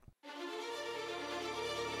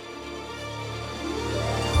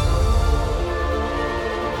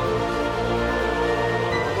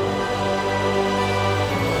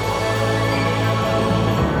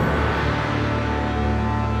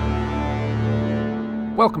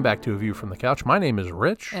Welcome back to A View from the Couch. My name is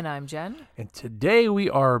Rich. And I'm Jen. And today we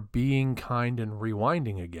are being kind and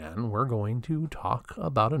rewinding again. We're going to talk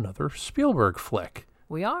about another Spielberg flick.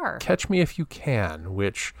 We are. Catch Me If You Can,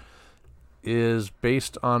 which is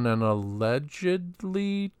based on an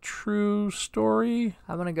allegedly true story.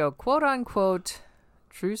 I'm going to go quote-unquote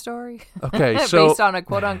true story. Okay, so... based on a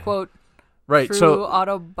quote-unquote right, true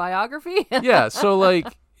autobiography. Yeah, so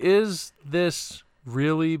like, is this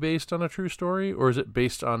really based on a true story, or is it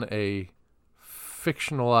based on a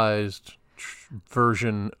fictionalized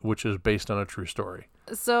version which is based on a true story?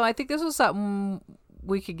 So I think this was something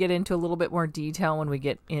we could get into a little bit more detail when we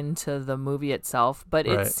get into the movie itself, but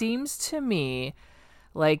Right. It seems to me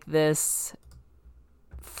like this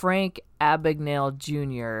Frank Abagnale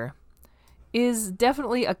Jr. is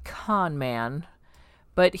definitely a con man,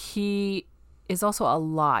 but he is also a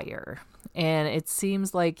liar. And it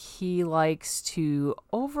seems like he likes to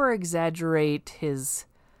over-exaggerate his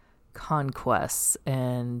conquests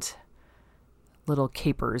and little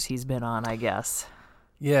capers he's been on, I guess.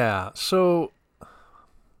 Yeah, so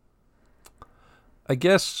I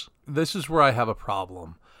guess this is where I have a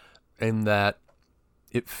problem, in that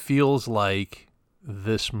it feels like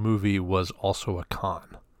this movie was also a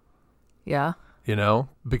con. Yeah. You know,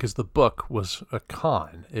 because the book was a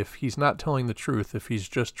con. If he's not telling the truth, if he's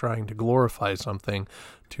just trying to glorify something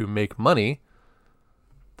to make money,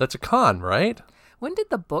 that's a con, right? When did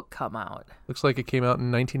the book come out? Looks like it came out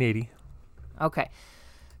in 1980. Okay.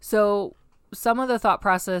 So some of the thought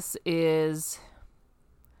process is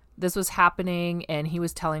this was happening and he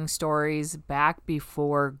was telling stories back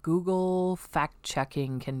before Google fact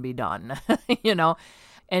checking can be done, you know?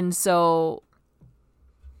 And so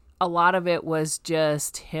a lot of it was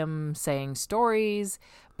just him saying stories,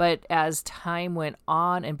 but as time went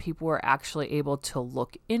on and people were actually able to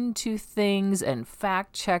look into things and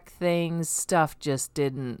fact check things, stuff just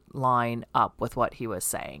didn't line up with what he was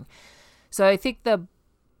saying. So I think the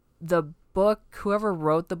book, whoever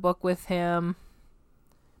wrote the book with him,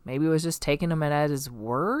 maybe was just taking him at his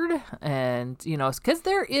word, and, you know, because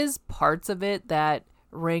there is parts of it that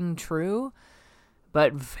ring true,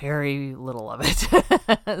 but very little of it.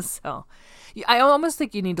 So I almost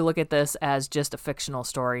think you need to look at this as just a fictional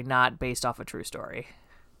story, not based off a true story,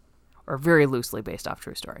 or very loosely based off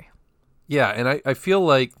true story. Yeah, and I feel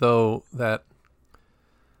like, though, that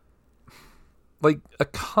like a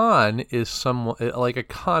con is someone, like a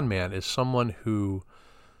con man is someone who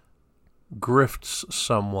grifts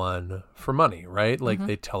someone for money, right? Like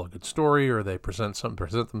they tell a good story, or they present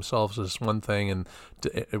themselves as one thing and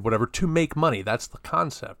whatever to make money. That's the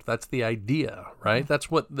concept. That's the idea, right? That's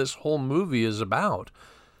what this whole movie is about.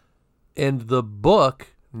 And the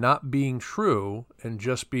book not being true and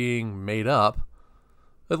just being made up,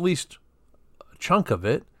 at least a chunk of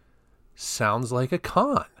it, sounds like a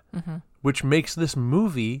con, which makes this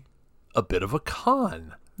movie a bit of a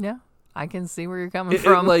con. Yeah, I can see where you're coming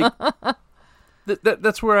from.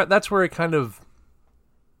 That's where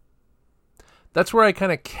I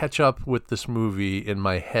kind of catch up with this movie in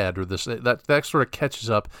my head, or that sort of catches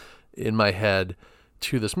up in my head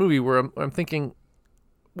to this movie, where I'm thinking,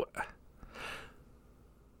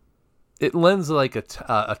 it lends like a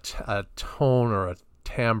tone or a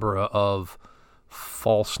timbre of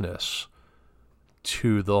falseness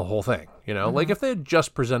to the whole thing, you know? Like if they had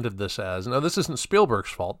just presented this as, now this isn't Spielberg's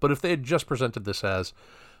fault, but if they had just presented this as,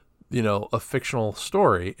 you know, a fictional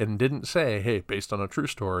story and didn't say, hey, based on a true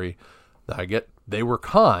story, they were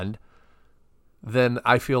conned, then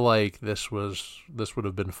I feel like this would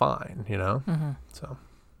have been fine, you know? So,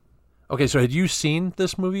 okay, so had you seen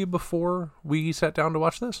this movie before we sat down to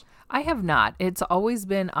watch this? I have not. It's always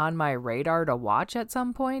been on my radar to watch at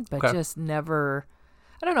some point, but just never,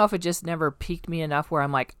 I don't know if it just never piqued me enough where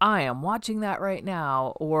I'm like, I am watching that right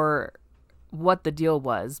now, or what the deal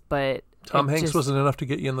was, but Tom Hanks wasn't enough to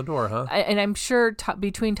get you in the door, huh? And I'm sure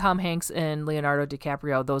between Tom Hanks and Leonardo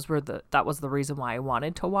DiCaprio, that was the reason why I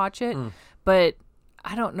wanted to watch it. But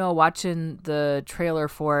I don't know, watching the trailer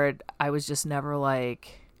for it, I was just never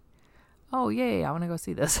like, oh, yay, I want to go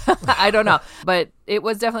see this. I don't know. But it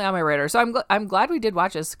was definitely on my radar. So I'm glad we did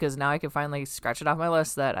watch this, because now I can finally scratch it off my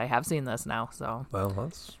list that I have seen this now. So well,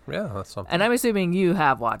 that's something. And I'm assuming you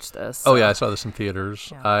have watched this. So. Oh, yeah, I saw this in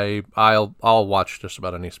theaters. Yeah. I'll watch just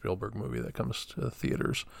about any Spielberg movie that comes to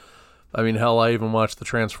theaters. I mean, hell, I even watched the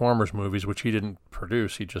Transformers movies, which he didn't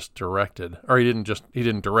produce, he just directed. Or he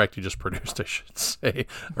didn't direct, he just produced, I should say.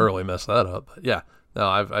 I really messed that up. But yeah. No,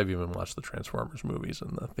 I've even watched the Transformers movies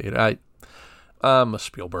in the theater. I'm a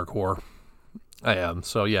Spielberg whore. I am.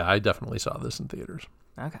 So yeah, I definitely saw this in theaters.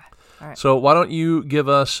 Okay. All right. So why don't you give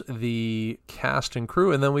us the cast and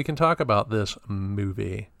crew, and then we can talk about this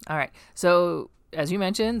movie. All right. So, as you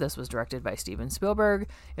mentioned, this was directed by Steven Spielberg.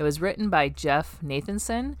 It was written by Jeff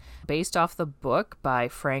Nathanson, based off the book by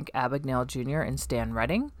Frank Abagnale Jr. and Stan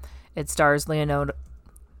Redding. It stars Leonardo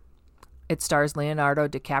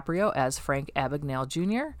DiCaprio as Frank Abagnale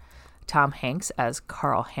Jr., Tom Hanks as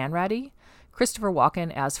Carl Hanratty, Christopher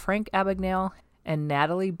Walken as Frank Abagnale, and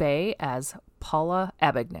Natalie Bay as Paula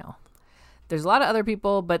Abagnale. There's a lot of other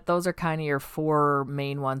people, but those are kind of your four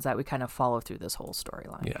main ones that we kind of follow through this whole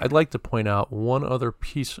storyline. Yeah, I'd like to point out one other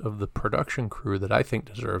piece of the production crew that I think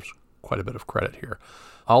deserves quite a bit of credit here.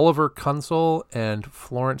 Oliver Kunsel and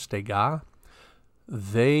Florence Degas,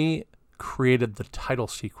 they created the title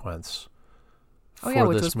sequence for this movie.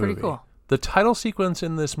 Which was pretty cool. The title sequence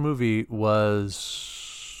in this movie was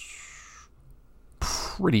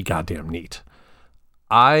pretty goddamn neat.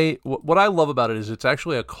 What I love about it is it's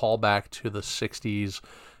actually a callback to the 60s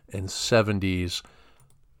and 70s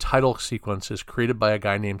title sequences created by a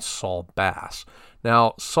guy named Saul Bass.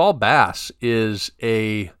 Now, Saul Bass was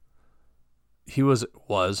a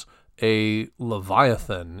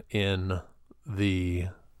leviathan in the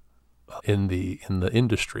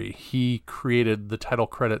industry. He created the title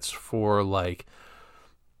credits for like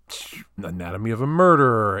Anatomy of a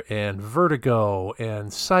Murder and Vertigo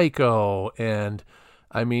and Psycho, and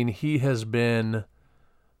I mean, he has been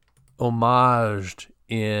homaged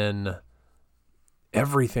in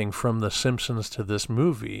everything from The Simpsons to this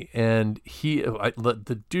movie, and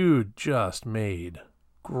the dude just made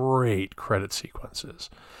great credit sequences,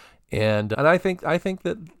 and I think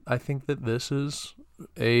that this is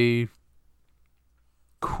a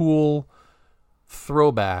cool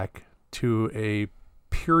throwback to a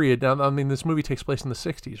period. Now, I mean, this movie takes place in the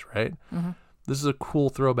 60s, right? Mm-hmm. This is a cool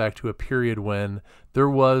throwback to a period when there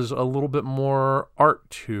was a little bit more art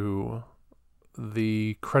to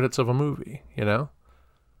the credits of a movie, you know?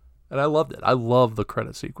 And I loved it. I love the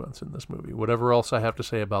credit sequence in this movie. Whatever else I have to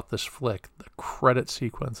say about this flick, the credit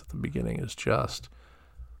sequence at the beginning is just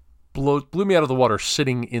blew me out of the water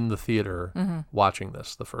sitting in the theater watching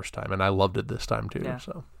this the first time. And I loved it this time too. Yeah.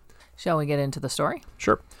 So, shall we get into the story?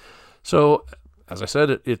 Sure. So, as I said,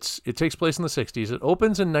 it takes place in the 60s. It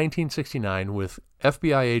opens in 1969 with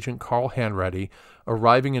FBI agent Carl Hanratty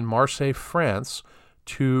arriving in Marseille, France,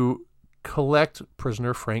 to collect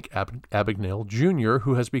prisoner Frank Abagnale Jr.,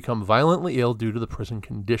 who has become violently ill due to the prison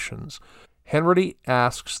conditions. Hanratty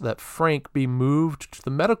asks that Frank be moved to the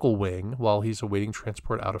medical wing while he's awaiting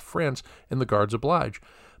transport out of France, and the guards oblige.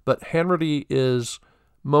 But Hanratty is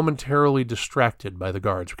momentarily distracted by the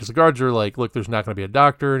guards, because the guards are like, look, there's not going to be a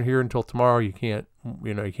doctor in here until tomorrow. You can't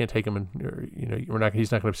take him, and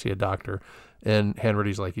he's not going to see a doctor. And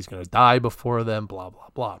Hanratty's like, he's going to die before them, blah, blah,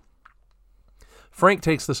 blah. Frank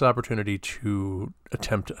takes this opportunity to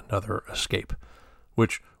attempt another escape,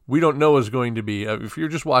 which we don't know is going to be, if you're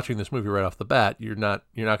just watching this movie right off the bat, you're not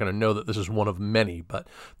going to know that this is one of many, but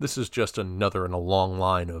this is just another in a long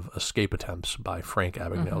line of escape attempts by Frank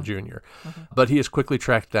Abagnale Jr. But he is quickly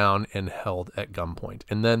tracked down and held at gunpoint.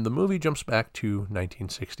 And then the movie jumps back to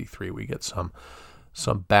 1963. We get some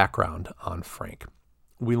background on Frank.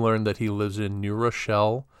 We learn that he lives in New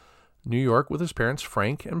Rochelle, New York, with his parents,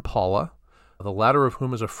 Frank and Paula, the latter of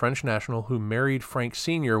whom is a French national who married Frank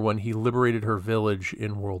Sr. when he liberated her village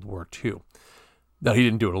in World War II. Now, he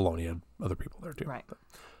didn't do it alone. He had other people there, too. Right.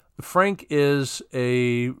 Frank is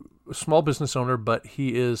a small business owner, but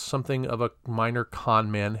he is something of a minor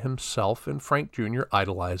con man himself, and Frank Jr.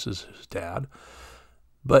 idolizes his dad.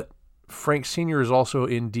 But Frank Sr. is also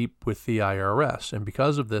in deep with the IRS, and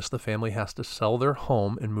because of this, the family has to sell their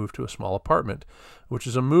home and move to a small apartment, which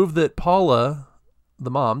is a move that Paula,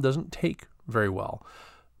 the mom, doesn't take very well.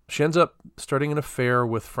 She ends up starting an affair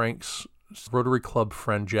with Frank's Rotary Club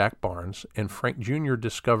friend Jack Barnes, and Frank Jr.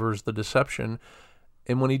 discovers the deception,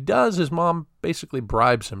 and when he does, his mom basically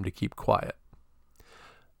bribes him to keep quiet.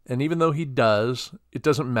 And even though he does, it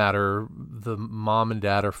doesn't matter. The mom and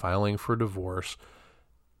dad are filing for divorce,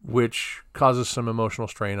 which causes some emotional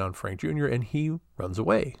strain on Frank Jr., and he runs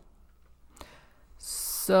away.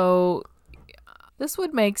 So this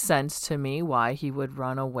would make sense to me why he would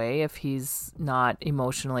run away if he's not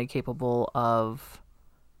emotionally capable of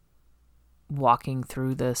walking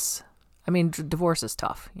through this. I mean, divorce is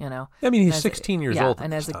tough, you know. I mean, he's 16 years old.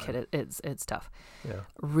 And as a kid, it's tough. Yeah.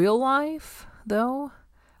 Real life, though,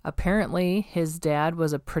 apparently his dad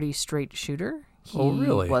was a pretty straight shooter. He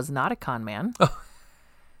was not a con man.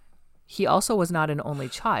 He also was not an only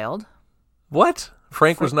child. What?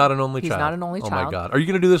 Frank was not an only child. He's not an only child. Oh my God! Are you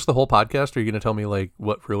going to do this the whole podcast? Or are you going to tell me like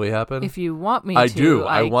what really happened? If you want me I to, do.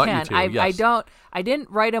 I want can. you to. Yes. I didn't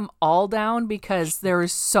write them all down because there were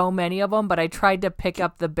so many of them, but I tried to pick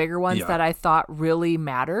up the bigger ones that I thought really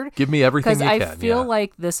mattered. Give me everything you can. Because I feel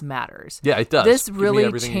like this matters. Yeah, it does. This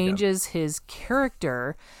really changes his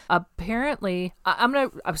character. Apparently, I'm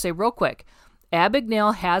going to say real quick.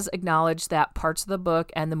 Abagnale has acknowledged that parts of the book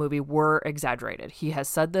and the movie were exaggerated. He has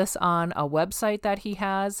said this on a website that he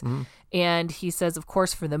has. And he says, of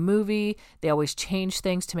course, for the movie, they always change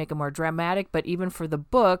things to make it more dramatic. But even for the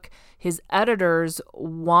book, his editors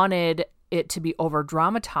wanted it to be over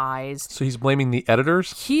dramatized. So he's blaming the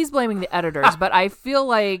editors? He's blaming the editors. But I feel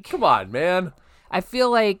like... Come on, man. I feel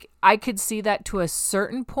like I could see that to a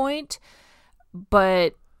certain point,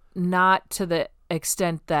 but not to the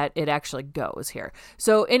extent that it actually goes here.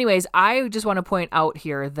 So anyways, I just want to point out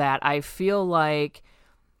here that I feel like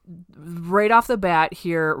right off the bat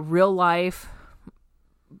here, real life,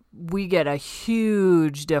 we get a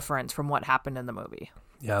huge difference from what happened in the movie.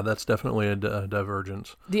 Yeah, that's definitely a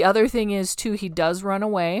divergence. The other thing is, too, he does run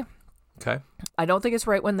away. Okay. I don't think it's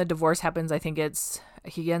right when the divorce happens. I think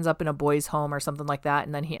he ends up in a boys' home or something like that,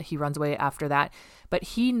 and then he runs away after that. But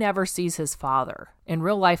he never sees his father. In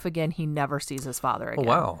real life, again, he never sees his father again. Oh,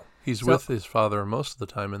 wow. He's with his father most of the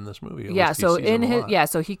time in this movie.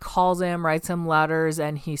 So he calls him, writes him letters,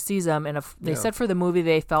 and he sees him. And they said for the movie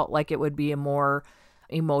they felt like it would be a more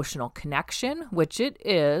emotional connection, which it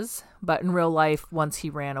is. But in real life, once he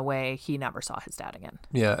ran away, he never saw his dad again.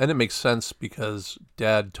 Yeah, and it makes sense because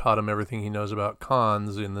Dad taught him everything he knows about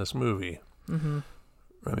cons in this movie. Mm-hmm.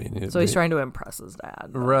 I mean, so he's trying to impress his dad.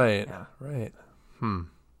 Right.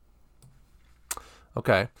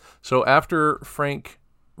 Okay. So after Frank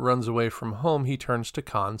runs away from home, he turns to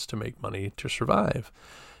cons to make money to survive.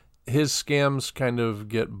 His scams kind of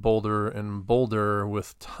get bolder and bolder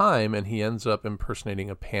with time, and he ends up impersonating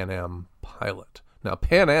a Pan Am pilot. Now,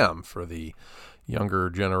 Pan Am, for the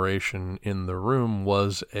younger generation in the room,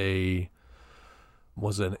 was an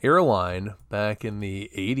airline back in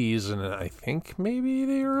the 80s and I think maybe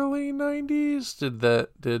the early 90s.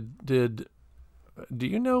 Do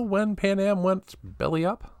you know when Pan Am went belly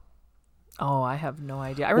up? Oh, I have no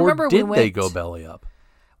idea. I remember they go belly up?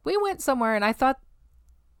 We went somewhere and I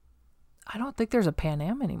don't think there's a Pan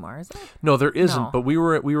Am anymore, is there? No, there isn't. No. But we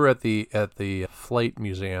were at the Flight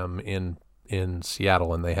Museum in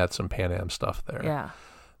Seattle, and they had some Pan Am stuff there. Yeah,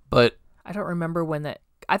 but I don't remember when that.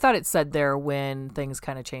 I thought it said there when things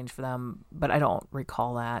kind of changed for them, but I don't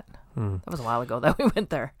recall that. That was a while ago that we went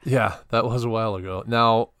there. Yeah, that was a while ago.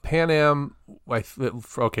 Now, Pan Am,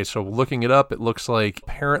 okay, so looking it up, it looks like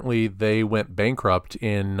apparently they went bankrupt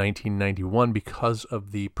in 1991 because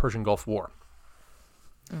of the Persian Gulf War.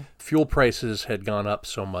 Fuel prices had gone up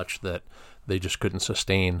so much that they just couldn't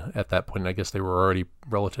sustain at that point. I guess they were already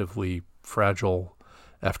relatively fragile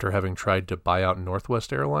after having tried to buy out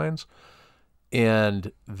Northwest Airlines.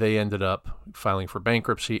 And they ended up filing for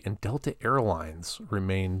bankruptcy, and Delta Airlines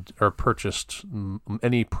purchased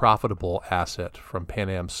any profitable asset from Pan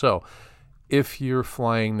Am. So if you're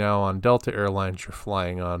flying now on Delta Airlines, you're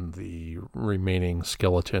flying on the remaining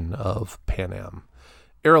skeleton of Pan Am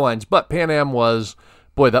Airlines. But Pan Am was...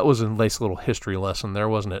 Boy, that was a nice little history lesson there,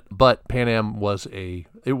 wasn't it? But Pan Am was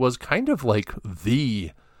kind of like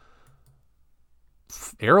the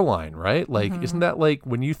airline, right? Like, Isn't that like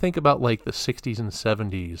when you think about like the 60s and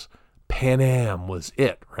 70s, Pan Am was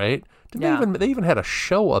it, right? They even had a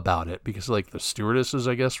show about it because like the stewardesses,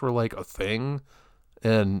 I guess, were like a thing.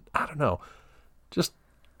 And I don't know, just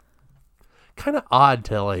kind of odd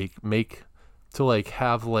to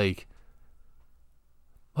have like,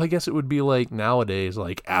 well, I guess it would be like nowadays,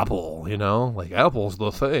 like Apple, like Apple's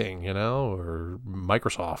the thing, or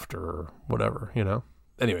Microsoft or whatever,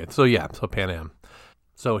 Anyway, so Pan Am.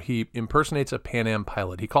 So he impersonates a Pan Am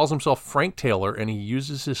pilot. He calls himself Frank Taylor, and he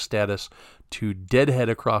uses his status to deadhead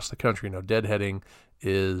across the country. Now, deadheading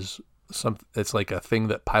is it's like a thing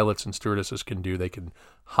that pilots and stewardesses can do. They can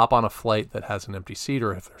hop on a flight that has an empty seat,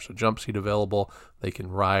 or if there's a jump seat available, they can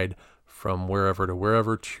ride from wherever to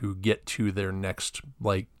wherever to get to their next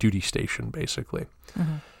like duty station, basically.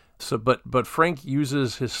 Mm-hmm. So, but Frank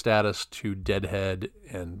uses his status to deadhead,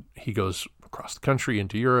 and he goes across the country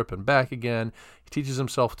into Europe and back again. He teaches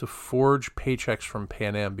himself to forge paychecks from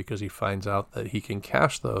Pan Am because he finds out that he can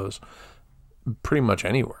cash those pretty much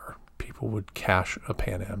anywhere. People would cash a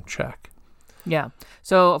Pan Am check. Yeah.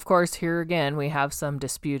 So, of course, here again, we have some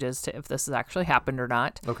dispute as to if this has actually happened or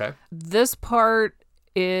not. Okay. This part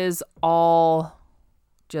is all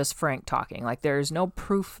just Frank talking. Like, there's no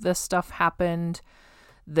proof this stuff happened.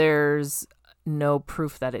 There's no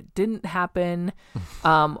proof that it didn't happen.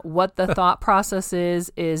 What the thought process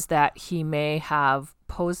is that he may have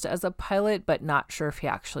posed as a pilot, but not sure if he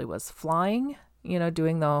actually was flying,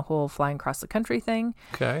 doing the whole flying across the country thing.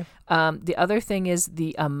 Okay. The other thing is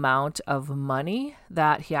the amount of money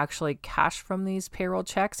that he actually cashed from these payroll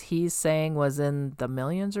checks. He's saying was in the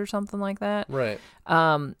millions or something like that. Right.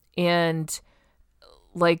 And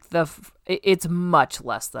like it's much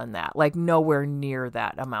less than that, like nowhere near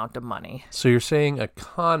that amount of money. So you're saying a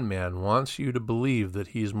con man wants you to believe that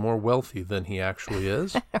he's more wealthy than he actually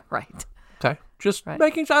is? Right. Okay. Just right.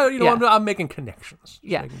 making sure, Yeah. I'm making connections.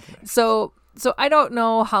 Yeah. So I don't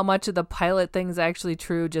know how much of the pilot thing is actually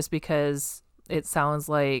true, just because it sounds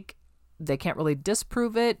like they can't really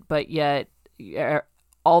disprove it, but yet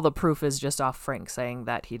all the proof is just off Frank saying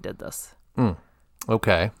that he did this.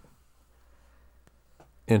 Okay.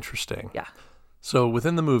 Interesting. Yeah. So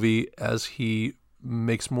within the movie, as he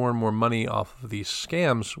makes more and more money off of these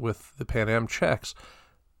scams with the Pan Am checks,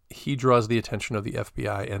 he draws the attention of the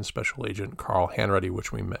FBI and Special Agent Carl Hanratty,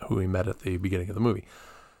 who we met at the beginning of the movie.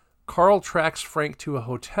 Carl tracks Frank to a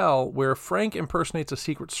hotel where Frank impersonates a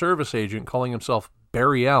Secret Service agent calling himself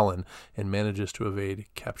Barry Allen and manages to evade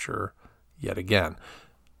capture yet again.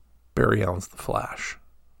 Barry Allen's the Flash,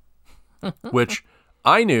 which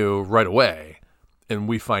I knew right away. And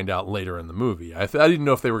we find out later in the movie. I didn't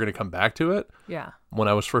know if they were going to come back to it. Yeah. When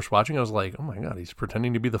I was first watching, I was like, oh my God, he's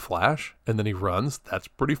pretending to be the Flash. And then he runs. That's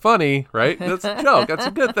pretty funny, right? That's a joke.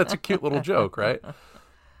 That's a cute little joke, right?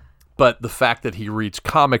 But the fact that he reads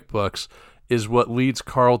comic books is what leads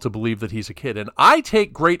Carl to believe that he's a kid. And I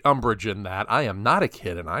take great umbrage in that. I am not a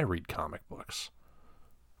kid and I read comic books.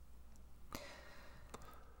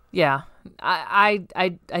 Yeah. I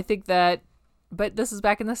think that. But this is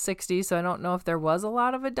back in the 60s, so I don't know if there was a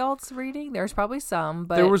lot of adults reading. There's probably some,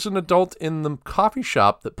 but... There was an adult in the coffee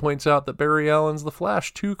shop that points out that Barry Allen's the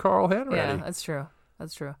Flash to Carl Hanratty. Yeah, that's true.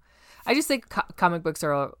 That's true. I just think comic books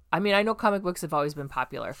are... I mean, I know comic books have always been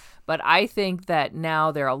popular, but I think that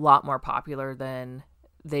now they're a lot more popular than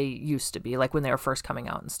they used to be, like when they were first coming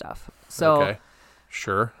out and stuff. So, okay.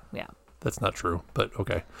 Sure. Yeah. That's not true, but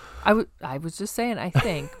okay. I was just saying, I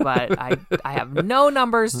think, but I have no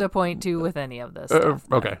numbers to point to with any of this stuff.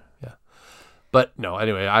 Okay, yeah. But no,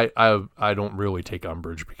 anyway, I don't really take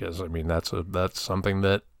umbrage because, I mean, that's something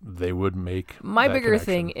that they would make. My bigger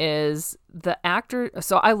thing is the actor.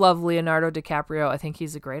 So I love Leonardo DiCaprio. I think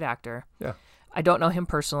he's a great actor. Yeah. I don't know him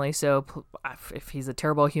personally, so if he's a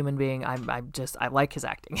terrible human being, I like his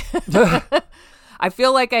acting. I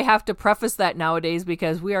feel like I have to preface that nowadays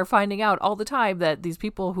because we are finding out all the time that these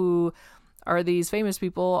people who are these famous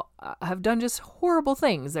people have done just horrible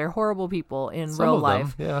things. They're horrible people in real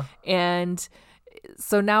life. Yeah. And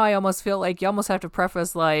so now I almost feel like you almost have to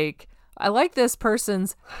preface like, I like this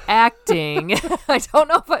person's acting. I don't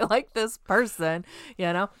know if I like this person,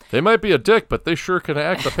 They might be a dick, but they sure can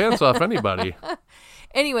act the pants off anybody.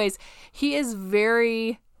 Anyways, he is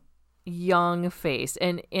very young faced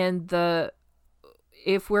and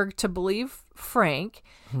if we're to believe Frank,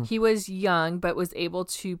 he was young but was able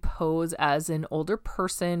to pose as an older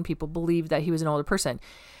person. People believe that he was an older person.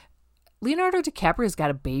 Leonardo DiCaprio's got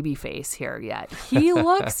a baby face here yet. He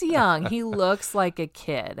looks young. He looks like a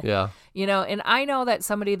kid. Yeah. And I know that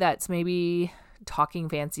somebody that's maybe talking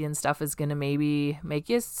fancy and stuff is going to maybe make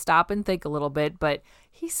you stop and think a little bit, but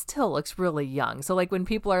he still looks really young. So like when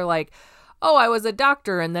people are like, oh, I was a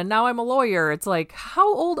doctor and then now I'm a lawyer. It's like,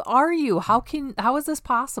 how old are you? How is this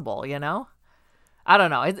possible? I don't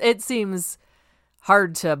know. It seems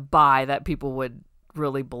hard to buy that people would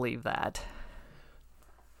really believe that,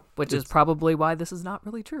 which is probably why this is not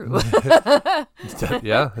really true.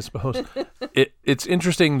 Yeah, I suppose. It's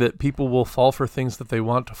interesting that people will fall for things that they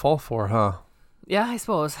want to fall for, huh? Yeah, I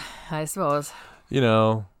suppose.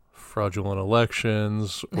 Fraudulent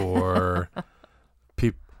elections or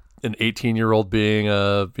an 18-year-old being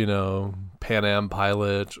a, Pan Am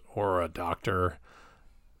pilot or a doctor.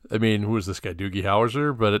 I mean, who is this guy, Doogie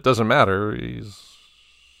Howser? But it doesn't matter. He's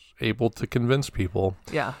able to convince people.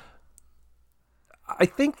 Yeah. I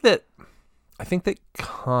think that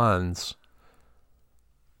cons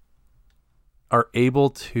are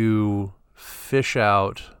able to fish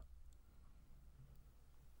out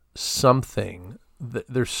something.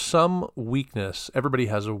 There's some weakness. Everybody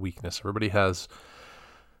has a weakness. Everybody has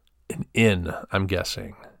an in, I'm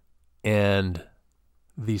guessing. And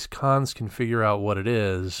these cons can figure out what it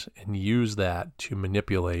is and use that to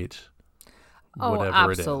manipulate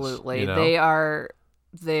whatever it is. Absolutely. They are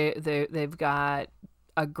they've got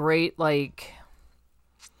a great they're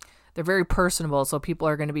very personable, so people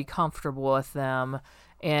are going to be comfortable with them,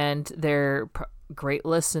 and they're great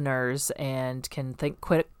listeners and can think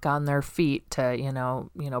quick on their feet to,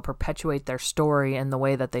 perpetuate their story in the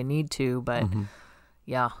way that they need to. But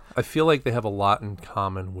yeah. I feel like they have a lot in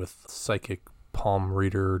common with psychic palm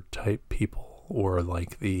reader type people, or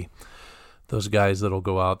like those guys that'll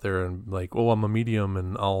go out there and like, oh, I'm a medium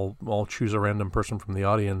and I'll choose a random person from the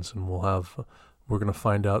audience and we're going to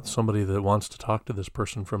find out somebody that wants to talk to this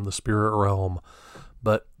person from the spirit realm.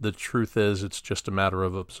 But the truth is, it's just a matter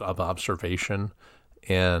of observation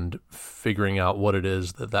and figuring out what it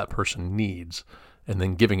is that person needs and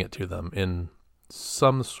then giving it to them in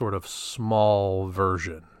some sort of small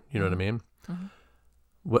version. You know what I mean?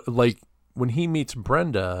 Like when he meets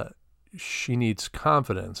Brenda, she needs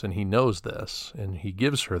confidence, and he knows this, and he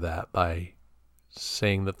gives her that by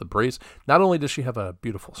saying that the brace, not only does she have a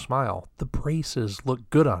beautiful smile, the braces look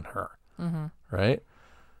good on her, right?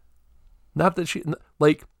 Not that she,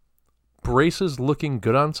 like, braces looking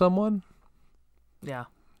good on someone? Yeah.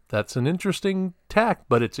 That's an interesting tack,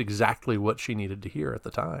 but it's exactly what she needed to hear at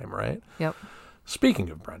the time, right? Yep. Speaking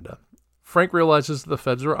of Brenda, Frank realizes the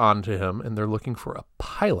feds are on to him, and they're looking for a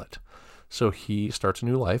pilot. So he starts a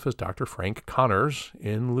new life as Dr. Frank Connors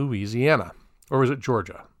in Louisiana. Or was it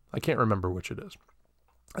Georgia? I can't remember which it is.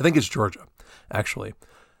 I think it's Georgia, actually.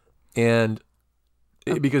 And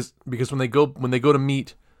because when they go to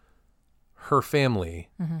meet her family,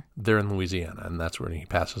 they're in Louisiana, and that's where he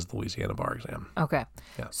passes the Louisiana bar exam. Okay.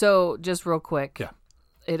 Yeah. So just real quick. Yeah.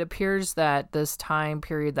 It appears that this time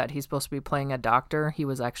period that he's supposed to be playing a doctor, he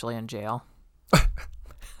was actually in jail.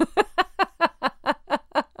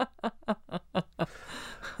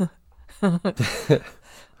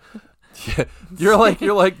 Yeah, you're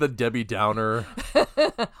like the Debbie Downer.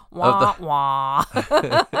 Wah, wah.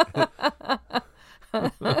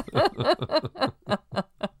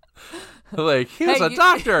 Like, he was a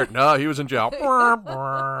doctor. No, he was in jail.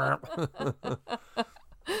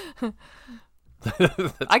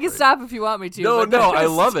 I can stop if you want me to. No, I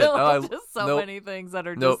love it. Just so many things that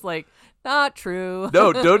are just like not true.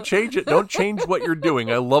 No, don't change it. Don't change what you're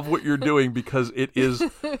doing. I love what you're doing because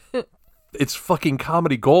it's fucking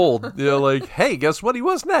comedy gold. Like, hey, guess what he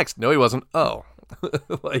was next? No, he wasn't. Oh,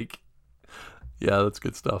 like, yeah, that's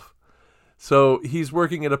good stuff. So he's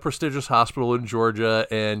working at a prestigious hospital in Georgia,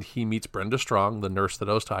 and he meets Brenda Strong, the nurse that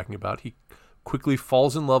I was talking about. He quickly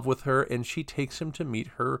falls in love with her, and she takes him to meet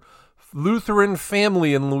her Lutheran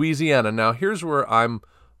family in Louisiana. Now, here's where I'm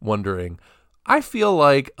wondering. I feel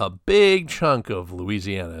like a big chunk of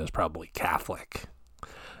Louisiana is probably Catholic.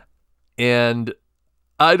 And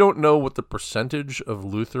I don't know what the percentage of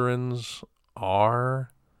Lutherans are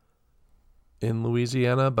in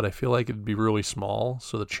Louisiana, but I feel like it'd be really small.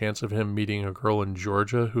 So the chance of him meeting a girl in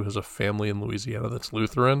Georgia who has a family in Louisiana that's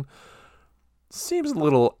Lutheran seems a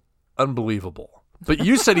little unbelievable. But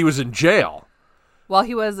you said he was in jail. Well,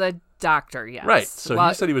 he was a doctor, yes. Right. So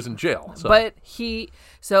you said he was in jail. So. But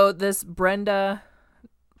this Brenda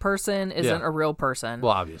person isn't a real person.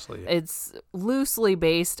 Well, obviously. Yeah. It's loosely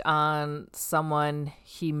based on someone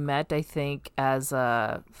he met, I think, as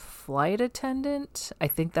a flight attendant. I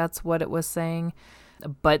think that's what it was saying.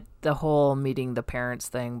 But the whole meeting the parents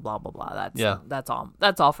thing, blah, blah, blah.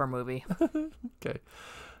 That's all for movie. Okay.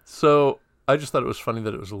 So I just thought it was funny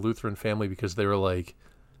that it was a Lutheran family because they were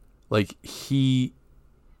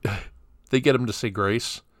they get him to say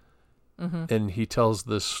grace. And he tells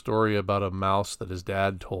this story about a mouse that his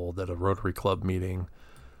dad told at a Rotary Club meeting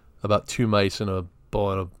about two mice in a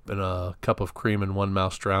bowl and a cup of cream, and one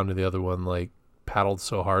mouse drowned and the other one like paddled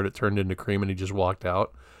so hard it turned into cream and he just walked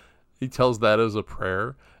out. He tells that as a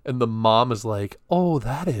prayer, and the mom is like, "Oh,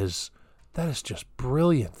 that is just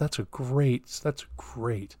brilliant. That's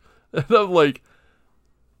great." And I'm like,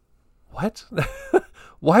 "What?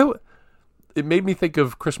 Why?" It made me think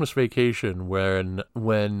of Christmas Vacation when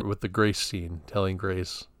with the Grace scene, telling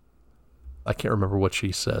Grace, I can't remember what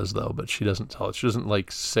she says though, but she doesn't tell it. She doesn't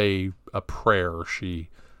like say a prayer. She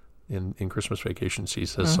in Christmas Vacation she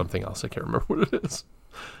says something else. I can't remember what it is.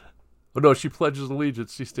 Oh no, she pledges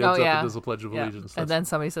allegiance. She stands up and does a pledge of allegiance. And then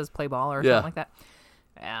somebody says play ball or something like that.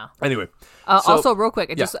 Yeah. Anyway. Also, real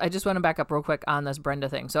quick, I just want to back up real quick on this Brenda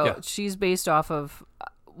thing. So she's based off of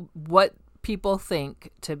what people think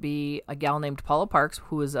to be a gal named Paula Parks,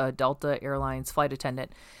 who is a Delta Airlines flight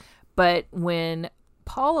attendant. But when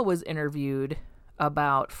Paula was interviewed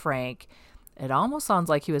about Frank, it almost sounds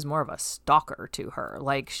like he was more of a stalker to her.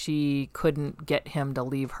 Like she couldn't get him to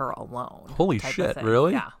leave her alone. Holy shit,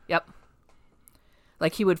 really? Yeah. Yep.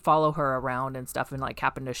 Like he would follow her around and stuff and like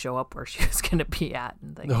happen to show up where she was going to be at.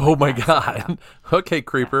 And things oh my God. So, okay,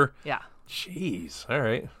 creeper. Yeah. Jeez. All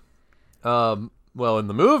right. Well, in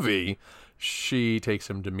the movie, She takes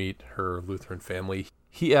him to meet her Lutheran family.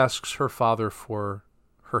 He asks her father for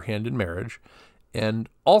her hand in marriage and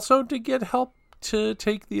also to get help to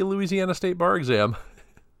take the Louisiana State Bar exam.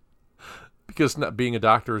 Because not being a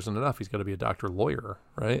doctor isn't enough. He's got to be a doctor lawyer,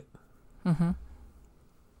 right? Mm-hmm.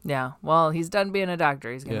 Yeah. Well, he's done being a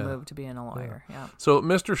doctor. He's going to move to being a lawyer. Yeah. So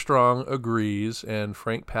Mr. Strong agrees, and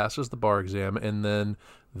Frank passes the bar exam, and then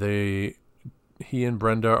he and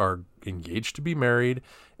Brenda are engaged to be married.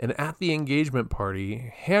 And at the engagement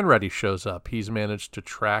party, Hanratty shows up. He's managed to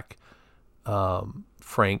track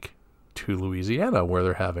Frank to Louisiana, where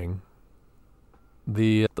they're having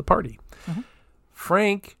the party.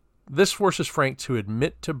 Mm-hmm. This forces Frank to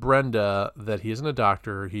admit to Brenda that he isn't a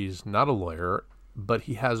doctor, he's not a lawyer, but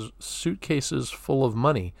he has suitcases full of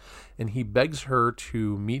money, and he begs her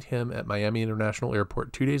to meet him at Miami International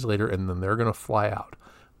Airport 2 days later, and then they're going to fly out.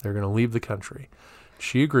 They're going to leave the country.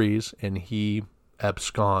 She agrees, and he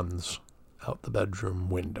absconds out the bedroom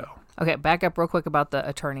window. Okay, back up real quick about the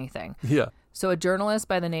attorney thing. Yeah. So a journalist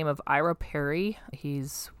by the name of Ira Perry,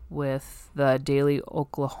 he's with the Daily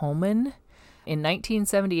Oklahoman. In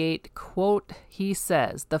 1978, quote, he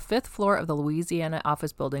says, the 5th floor of the Louisiana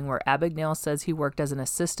office building where Abagnale says he worked as an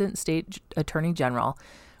assistant state attorney general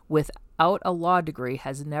without a law degree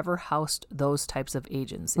has never housed those types of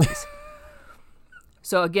agencies.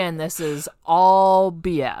 So again, this is all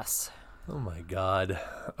BS. Oh my God.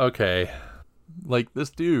 Okay. Like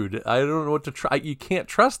this dude, I don't know what to try. You can't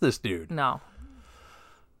trust this dude. No.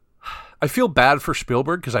 I feel bad for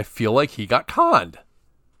Spielberg because I feel like he got conned.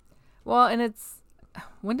 Well, and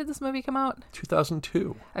when did this movie come out?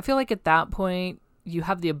 2002. I feel like at that point, you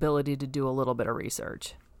have the ability to do a little bit of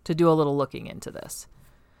research, to do a little looking into this.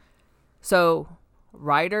 So,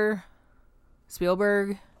 writer,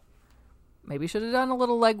 Spielberg, maybe should have done a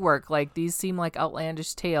little legwork. Like, these seem like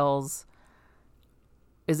outlandish tales.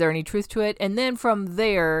 Is there any truth to it? And then from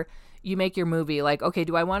there, you make your movie. Like, okay,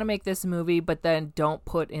 do I want to make this movie, but then don't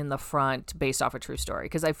put in the front based off a true story?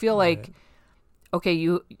 Because I feel like... Okay,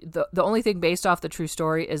 the only thing based off the true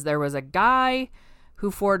story is there was a guy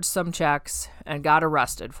who forged some checks and got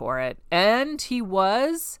arrested for it. And he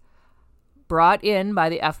was brought in by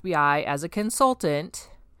the FBI as a consultant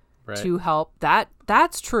to help.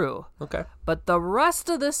 That's true. Okay. But the rest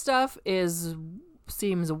of this stuff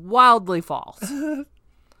seems wildly false.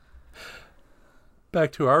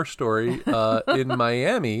 Back to our story. In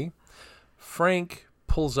Miami, Frank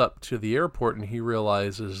pulls up to the airport and he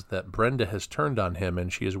realizes that Brenda has turned on him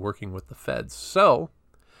and she is working with the feds. So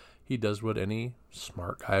he does what any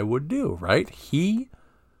smart guy would do, right? He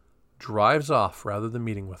drives off rather than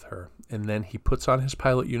meeting with her. And then he puts on his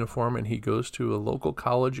pilot uniform and he goes to a local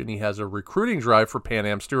college and he has a recruiting drive for Pan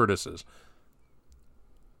Am stewardesses.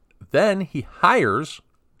 Then he hires,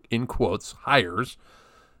 in quotes,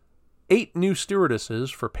 8 new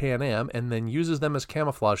stewardesses for Pan Am and then uses them as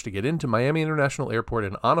camouflage to get into Miami International Airport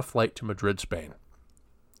and on a flight to Madrid, Spain.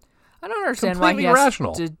 I don't understand Completely why he has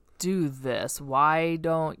irrational. to do this. Why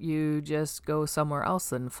don't you just go somewhere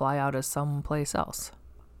else and fly out of someplace else?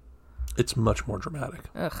 It's much more dramatic.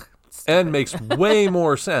 Ugh. And makes way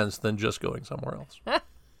more sense than just going somewhere else.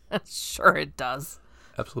 Sure it does.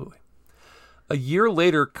 Absolutely. A year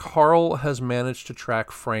later, Carl has managed to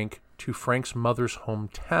track Frank to Frank's mother's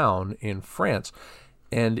hometown in France,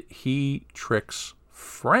 and he tricks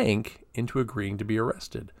Frank into agreeing to be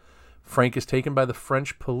arrested. Frank is taken by the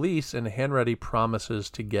French police, and Hanratty promises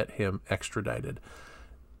to get him extradited.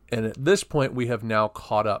 And at this point, we have now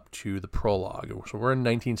caught up to the prologue. So we're in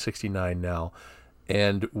 1969 now,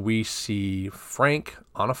 and we see Frank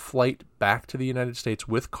on a flight back to the United States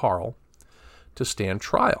with Carl to stand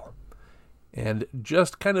trial. And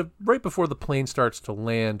just kind of right before the plane starts to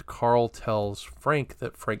land, Carl tells Frank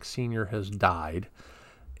that Frank Sr. has died.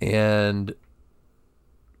 And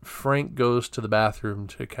Frank goes to the bathroom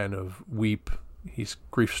to kind of weep. He's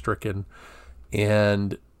grief-stricken.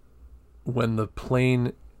 And when the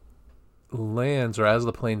plane lands, or as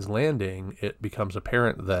the plane's landing, it becomes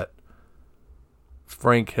apparent that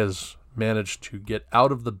Frank has managed to get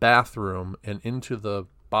out of the bathroom and into the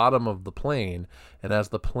bottom of the plane, and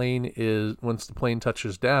once the plane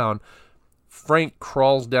touches down, Frank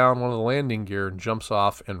crawls down one of the landing gear and jumps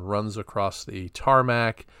off and runs across the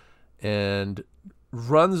tarmac and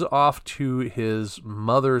runs off to his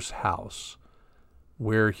mother's house,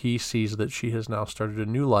 where he sees that she has now started a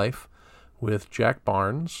new life with Jack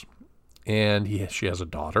Barnes, and she has a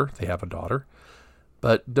daughter. They have a daughter,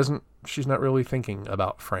 but she's not really thinking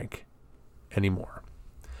about Frank anymore.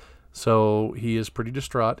 So he is pretty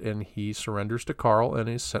distraught, and he surrenders to Carl and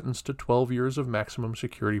is sentenced to 12 years of maximum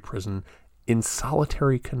security prison in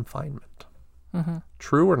solitary confinement. Mm-hmm.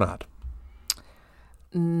 True or not?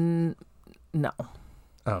 No.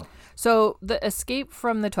 Oh. So the escape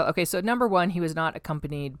from the toilet. Okay, so number one, he was not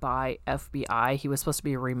accompanied by FBI. He was supposed to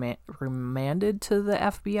be remanded to the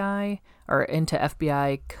FBI or into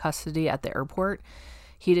FBI custody at the airport.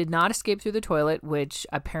 He did not escape through the toilet, which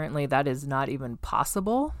apparently that is not even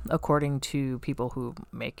possible, according to people who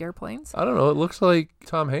make airplanes. I don't know. It looks like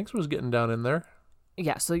Tom Hanks was getting down in there.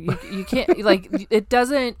 Yeah, so you can't like it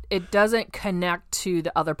doesn't connect to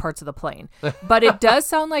the other parts of the plane. But it does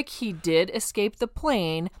sound like he did escape the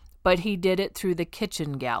plane, but he did it through the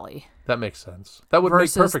kitchen galley. That makes sense. That would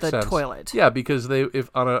make perfect sense. Versus the toilet. Yeah, because if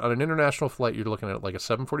on an international flight you're looking at like a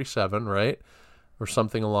 747, right? Or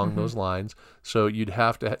something along those lines. So you'd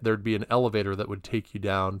have to there'd be an elevator that would take you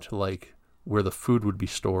down to like where the food would be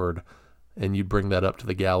stored, and you'd bring that up to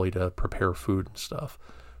the galley to prepare food and stuff.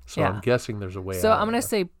 So I'm guessing there's a way out. So I'm going to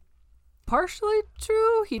say partially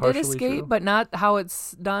true. He did escape, true. but not how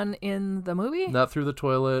it's done in the movie. Not through the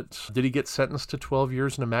toilet. Did he get sentenced to 12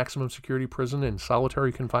 years in a maximum security prison in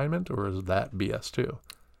solitary confinement, or is that BS too?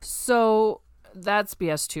 So that's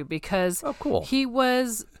BS too, because cool. He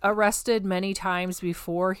was arrested many times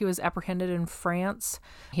before he was apprehended in France.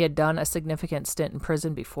 He had done a significant stint in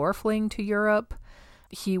prison before fleeing to Europe.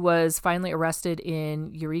 He was finally arrested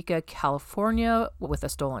in Eureka, California with a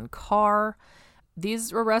stolen car.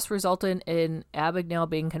 These arrests resulted in Abagnale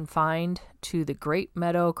being confined to the Great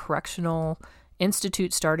Meadow Correctional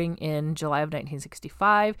Institute starting in July of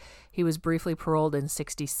 1965. He was briefly paroled in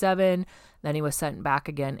 67. Then he was sent back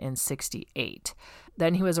again in 68.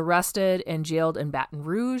 Then he was arrested and jailed in Baton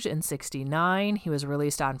Rouge in 69. He was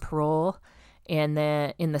released on parole and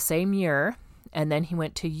then in the same year, and then he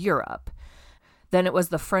went to Europe. Then it was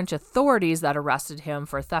the French authorities that arrested him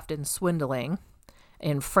for theft and swindling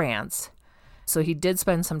in France. So he did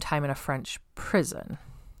spend some time in a French prison.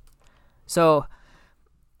 So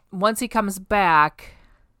once he comes back,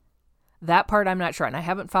 that part I'm not sure. And I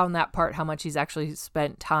haven't found that part, how much he's actually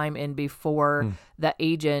spent time in before the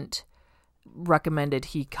agent recommended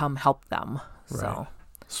he come help them. Right. So,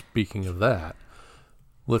 speaking of that,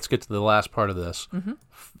 let's get to the last part of this.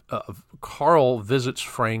 Carl visits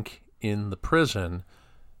Frank in the prison.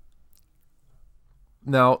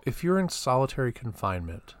 Now, if you're in solitary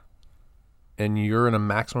confinement and you're in a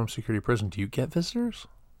maximum security prison, do you get visitors?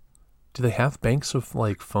 Do they have banks of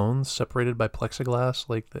like phones separated by plexiglass?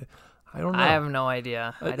 I don't know. I have no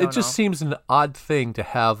idea. It just seems an odd thing to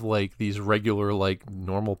have like these regular like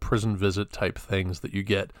normal prison visit type things that you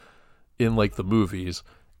get in like the movies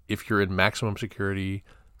if you're in maximum security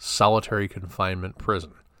solitary confinement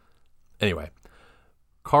prison. Anyway,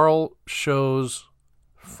 Carl shows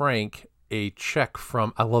Frank a check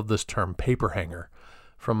from, I love this term, paper hanger,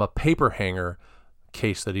 from a paper hanger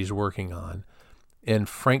case that he's working on. And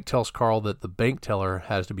Frank tells Carl that the bank teller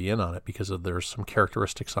has to be in on it because there's some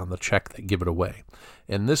characteristics on the check that give it away.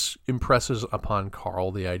 And this impresses upon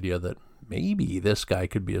Carl the idea that maybe this guy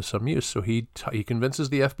could be of some use. So he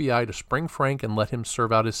convinces the FBI to spring Frank and let him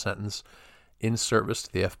serve out his sentence in service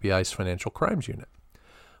to the FBI's Financial Crimes Unit.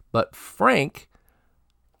 But Frank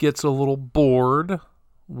gets a little bored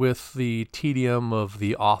with the tedium of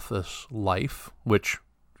the office life, which,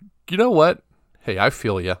 you know what? Hey, I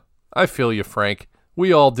feel you. I feel you, Frank.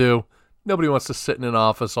 We all do. Nobody wants to sit in an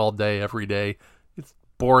office all day, every day. It's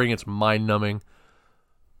boring. It's mind-numbing.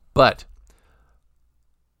 But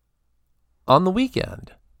on the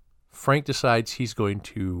weekend, Frank decides he's going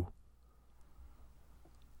to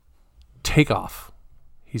take off.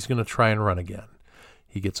 He's going to try and run again.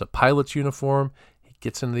 He gets a pilot's uniform. He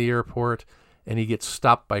gets into the airport, and he gets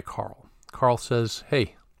stopped by Carl. Carl says,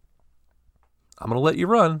 "Hey, I'm going to let you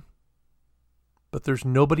run, but there's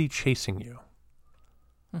nobody chasing you.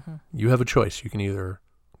 You have a choice. You can either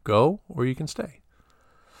go or you can stay."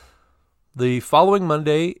 The following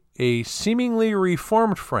Monday, a seemingly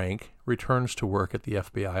reformed Frank returns to work at the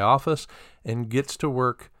FBI office and gets to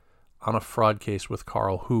work on a fraud case with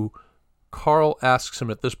Carl, who Carl asks him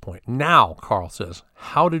at this point. Now, Carl says,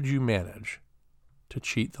 "How did you manage to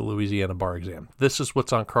cheat the Louisiana bar exam?" This is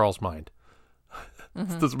what's on Carl's mind.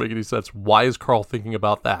 This doesn't make any sense. Why is Carl thinking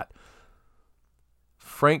about that?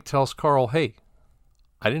 Frank tells Carl, "Hey,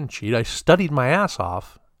 I didn't cheat. I studied my ass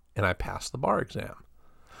off, and I passed the bar exam."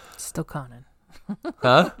 Still conning.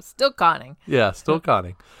 Huh? Still conning. Yeah, still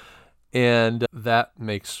conning. And that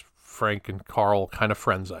makes Frank and Carl kind of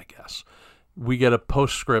friends, I guess. We get a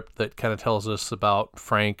postscript that kind of tells us about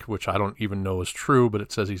Frank, which I don't even know is true, but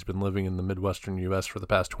it says he's been living in the Midwestern U.S. for the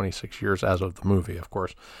past 26 years, as of the movie, of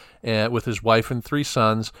course, and with his wife and 3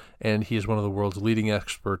 sons, and he is one of the world's leading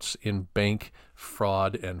experts in bank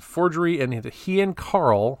fraud and forgery, and he and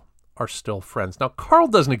Carl are still friends. Now, Carl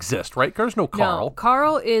doesn't exist, right? There's no Carl. No,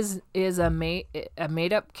 Carl is a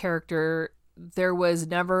made up character. There was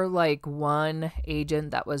never like one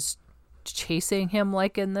agent that was chasing him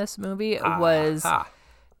like in this movie. It was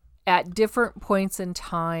at different points in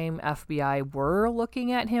time, FBI were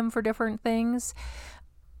looking at him for different things.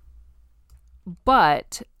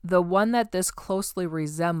 But the one that this closely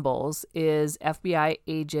resembles is FBI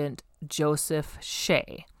agent Joseph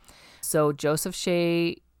Shea. So Joseph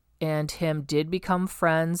Shea and him did become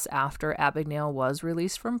friends after Abagnale was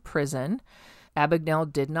released from prison.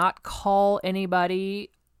 Abagnale did not call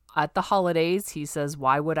anybody at the holidays. He says,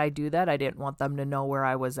 why would I do that? I didn't want them to know where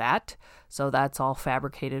I was at. So that's all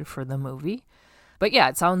fabricated for the movie. But yeah,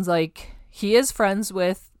 it sounds like he is friends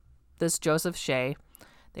with this Joseph Shea.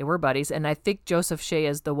 They were buddies. And I think Joseph Shea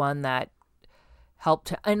is the one that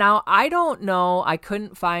helped. And now I don't know. I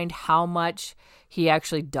couldn't find how much he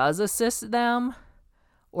actually does assist them.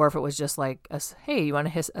 Or if it was just like, hey, you want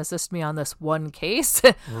to assist me on this one case?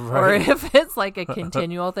 Right. Or if it's like a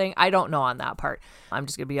continual thing. I don't know on that part. I'm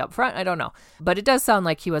just going to be upfront. I don't know. But it does sound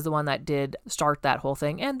like he was the one that did start that whole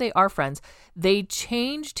thing. And they are friends. They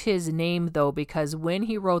changed his name, though, because when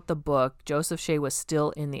he wrote the book, Joseph Shea was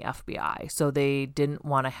still in the FBI. So they didn't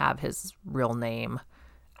want to have his real name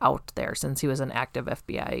out there since he was an active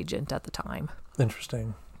FBI agent at the time.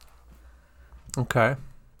 Interesting. Okay.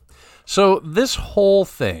 So this whole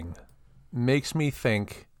thing makes me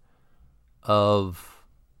think of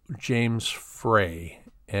James Frey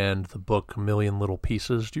and the book A Million Little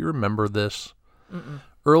Pieces. Do you remember this? Mm-mm.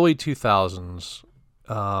 Early 2000s,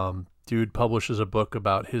 dude publishes a book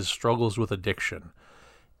about his struggles with addiction.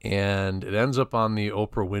 And it ends up on the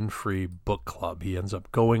Oprah Winfrey Book Club. He ends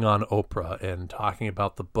up going on Oprah and talking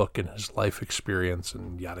about the book and his life experience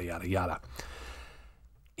and yada, yada, yada.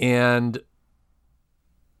 And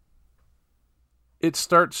it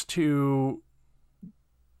starts to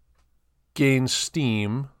gain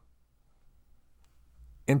steam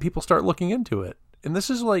and people start looking into it. And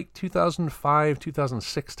this is like 2005,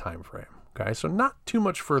 2006 timeframe. Okay. So not too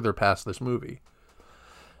much further past this movie.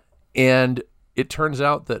 And it turns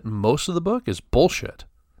out that most of the book is bullshit.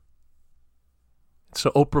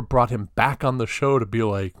 So Oprah brought him back on the show to be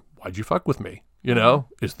like, why'd you fuck with me? You know,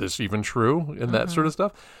 is this even true? And that sort of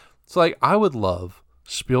stuff. It's like, I would love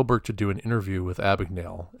Spielberg to do an interview with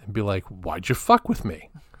Abagnale and be like, why'd you fuck with me?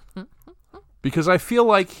 Because I feel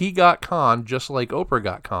like he got conned just like Oprah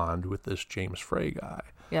got conned with this James Frey guy.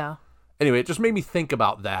 Yeah. Anyway, it just made me think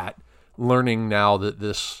about that, learning now that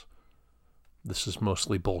this is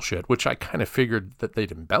mostly bullshit, which I kind of figured that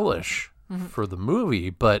they'd embellish for the movie,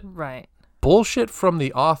 but right. Bullshit from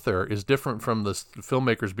the author is different from the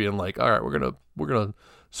filmmakers being like, all right, we're gonna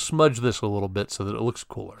smudge this a little bit so that it looks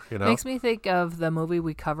cooler, you know? Makes me think of the movie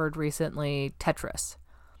we covered recently, Tetris.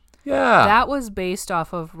 Yeah. That was based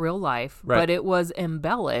off of real life, right. but it was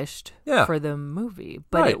embellished for the movie.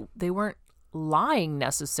 But right. They weren't lying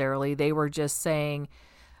necessarily. They were just saying,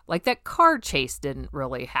 like, that car chase didn't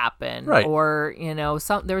really happen. Right. Or, you know,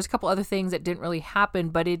 there was a couple other things that didn't really happen,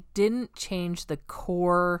 but it didn't change the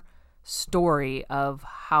core story of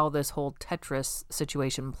how this whole Tetris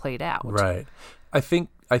situation played out. Right. I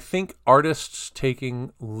think artists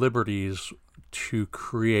taking liberties to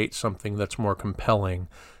create something that's more compelling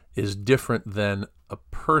is different than a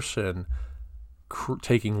person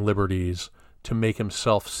taking liberties to make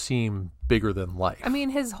himself seem bigger than life. I mean,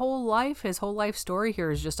 his whole life story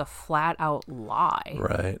here is just a flat out lie.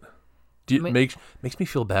 Right. Makes me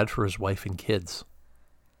feel bad for his wife and kids.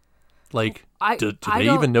 Like, do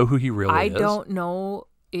they even know who he really is? I don't know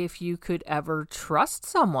if you could ever trust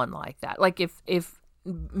someone like that. Like, if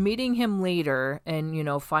meeting him later and, you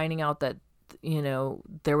know, finding out that, you know,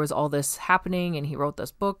 there was all this happening and he wrote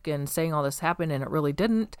this book and saying all this happened and it really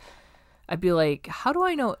didn't, I'd be like, how do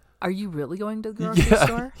I know? Are you really going to the grocery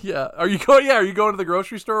store? Yeah. Are you going to the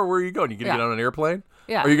grocery store, or where are you going? You going to get on an airplane?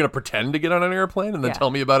 Yeah. Are you going to pretend to get on an airplane and then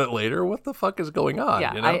tell me about it later? What the fuck is going on?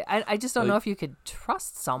 Yeah. You know? I just don't know if you could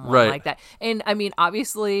trust someone right. like that. And I mean,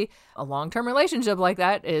 obviously, a long-term relationship like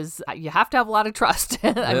that is, you have to have a lot of trust.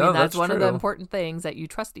 I mean, that's one of the important things, that you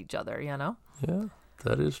trust each other, you know? Yeah,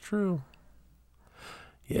 that is true.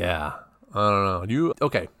 Yeah. I don't know.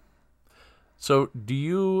 Okay. So do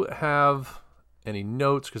you have any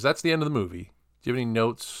notes? Because that's the end of the movie. Do you have any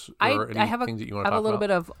notes or anything that you want to talk about? I have a little bit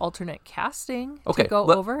of alternate casting to go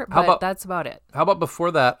over, but that's about it. How about before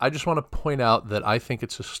that, I just want to point out that I think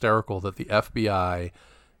it's hysterical that the FBI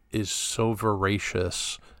is so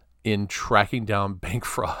voracious in tracking down bank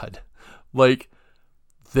fraud. Like,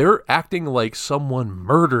 they're acting like someone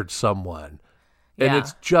murdered someone. And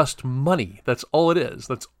it's just money. That's all it is.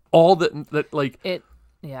 That's all that like...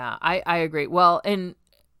 Yeah, I agree. Well, and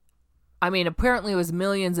I mean, apparently it was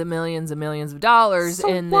millions and millions and millions of dollars So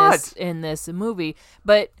in what? this movie,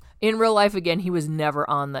 but in real life, again, he was never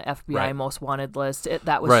on the FBI Right. most wanted list.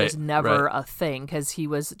 That was Right, just never right. a thing because he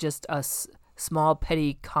was just a small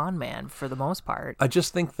petty con man for the most part. I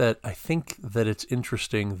think that it's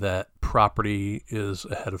interesting that property is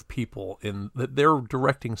ahead of people in that they're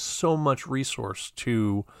directing so much resource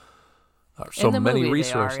to so In the many movie they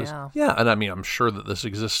resources. are, Yeah, and I mean, I'm sure that this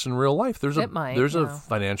exists in real life. There's It might, a yeah.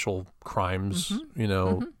 financial crimes,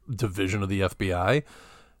 Mm-hmm. division of the FBI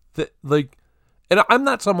that like. And I'm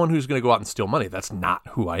not someone who's going to go out and steal money. That's not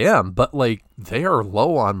who I am. But, like, they are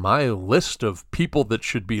low on my list of people that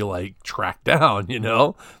should be, like, tracked down,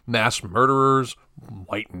 Mass murderers,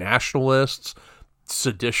 white nationalists,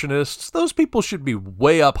 seditionists. Those people should be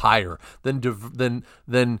way up higher than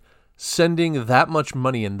sending that much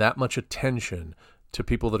money and that much attention to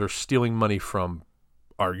people that are stealing money from,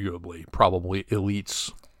 arguably, probably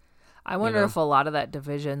elites. I wonder if a lot of that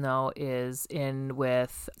division, though, is in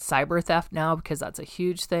with cyber theft now because that's a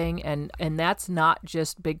huge thing. And that's not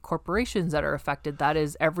just big corporations that are affected. That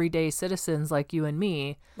is everyday citizens like you and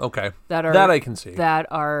me. Okay. That I can see. That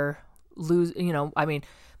are I mean,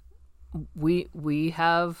 we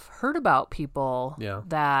have heard about people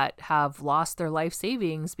that have lost their life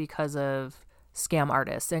savings because of scam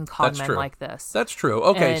artists and con men like this. That's true.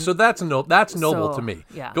 Okay, And so that's noble to me.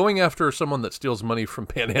 Yeah. Going after someone that steals money from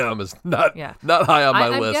Pan Am is not Yeah. not high on my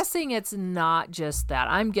I'm list. guessing it's not just that.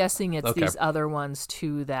 I'm guessing it's Okay. these other ones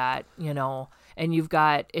too that, and you've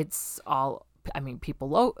got it's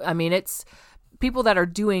people that are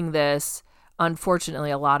doing this.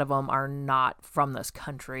 Unfortunately, a lot of them are not from this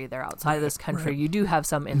country. They're outside of this country. You do have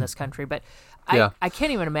some in this country, but I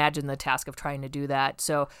can't even imagine the task of trying to do that.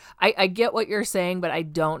 So I get what you're saying, but I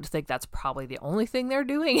don't think that's probably the only thing they're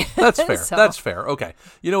doing. That's fair. So- That's fair. Okay.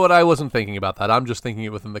 You know what? I wasn't thinking about that. I'm just thinking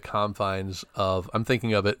it within the confines of. I'm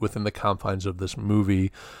thinking of it within the confines of this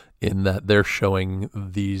movie, in that they're showing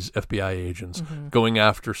these FBI agents going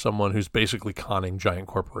after someone who's basically conning giant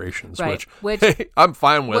corporations, Right. which hey, I'm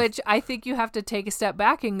fine with. Which I think you have to take a step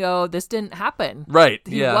back and go, this didn't happen. Right.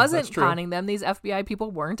 He yeah, wasn't that's true. conning them. These FBI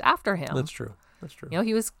people weren't after him. That's true. That's true.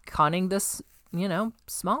 He was conning this,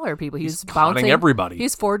 smaller people. He's bouncing conning everybody.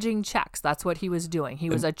 He's forging checks. That's what he was doing.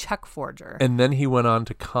 He was a check forger. And then he went on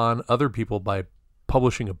to con other people by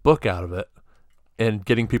publishing a book out of it and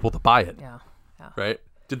getting people to buy it. Yeah. Right?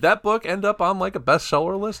 Did that book end up on like a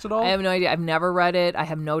bestseller list at all? I have no idea. I've never read it. I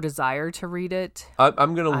have no desire to read it.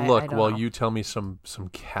 I'm going to look don't while know. you tell me some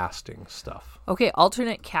casting stuff. Okay,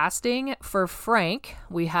 alternate casting. For Frank,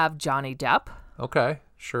 we have Johnny Depp. Okay,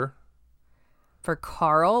 sure. For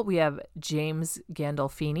Carl, we have James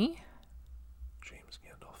Gandolfini. James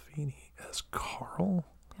Gandolfini as Carl?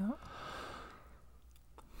 Yeah.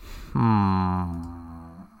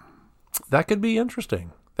 That could be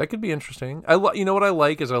interesting. You know what I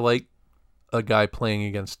like is I like a guy playing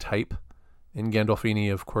against type. And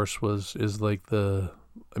Gandolfini, of course, is like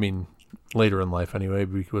later in life anyway,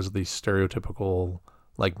 because the stereotypical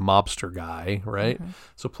like mobster guy, right? Mm-hmm.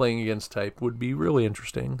 So playing against type would be really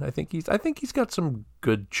interesting. I think he's got some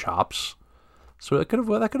good chops. So that could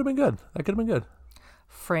have been good.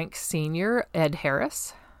 Frank Sr., Ed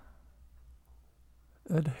Harris.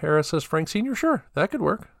 Ed Harris as Frank Sr., sure. That could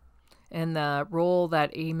work. And the role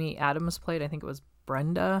that Amy Adams played, I think it was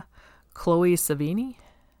Brenda, Chloe Savini.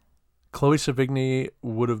 Chloe Savigny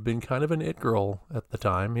would have been kind of an it girl at the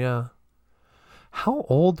time, yeah. How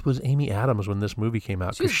old was Amy Adams when this movie came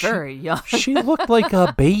out? She was very young. She looked like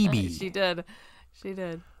a baby. She did.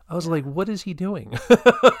 I was like, what is he doing?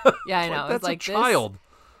 Yeah, I know. That's It's like a child.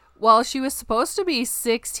 Well, she was supposed to be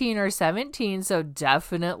 16 or 17, so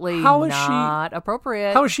definitely How is not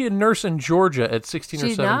appropriate. How is she a nurse in Georgia at 16 or 17?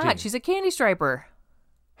 She's not. She's a candy striper.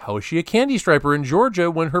 How is she a candy striper in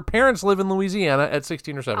Georgia when her parents live in Louisiana at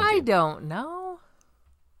 16 or 17? I don't know.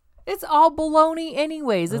 It's all baloney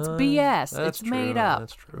anyways. It's BS. It's made up.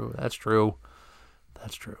 That's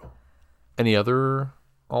true. Any other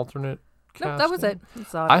alternate casting? Nope, that was it.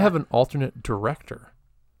 That's all I got. have an alternate director.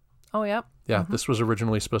 Oh, yep. Yeah, This was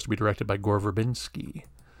originally supposed to be directed by Gore Verbinski,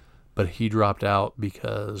 but he dropped out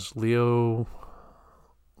because Leo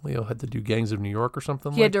had to do Gangs of New York or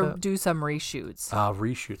something He like had that. to do some reshoots.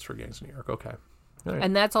 Reshoots for Gangs of New York. Okay. All right.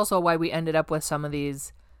 And that's also why we ended up with some of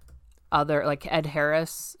these other, like Ed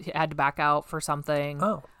Harris he had to back out for something.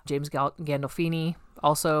 Oh. James Gandolfini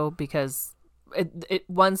also, because it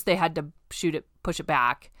once they had to push it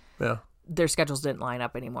back, Yeah. their schedules didn't line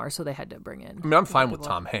up anymore, so they had to bring in. I mean, I'm fine with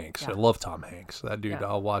Tom Hanks. Yeah. I love Tom Hanks. That dude, Yeah.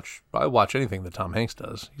 I watch anything that Tom Hanks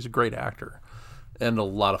does. He's a great actor and a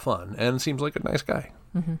lot of fun and seems like a nice guy.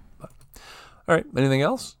 Mm-hmm. But, all right. Anything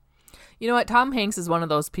else? You know what? Tom Hanks is one of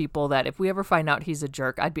those people that if we ever find out he's a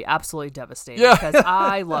jerk, I'd be absolutely devastated because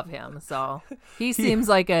I love him. So he seems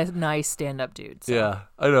like a nice stand-up dude. So. Yeah,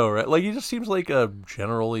 I know, right? Like, he just seems like a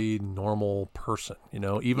generally normal person,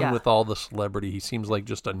 Even with all the celebrity, he seems like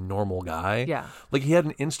just a normal guy. Yeah. Like, he had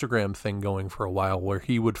an Instagram thing going for a while where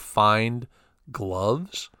he would find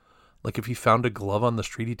gloves. Like, if he found a glove on the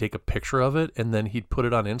street, he'd take a picture of it, and then he'd put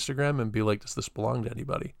it on Instagram and be like, does this belong to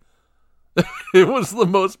anybody? It was the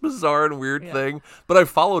most bizarre and weird thing, but I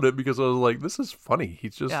followed it because I was like, this is funny.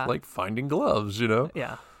 He's just like finding gloves,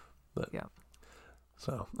 Yeah. But,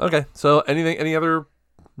 So, okay. So any other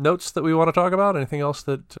notes that we want to talk about? Anything else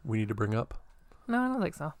that we need to bring up? No, I don't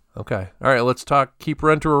think so. Okay. All right. Let's talk Keep,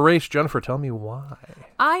 Rent, or Erase. Jennifer, tell me why.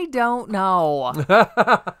 I don't know.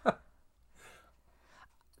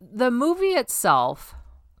 The movie itself,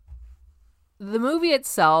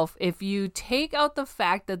 if you take out the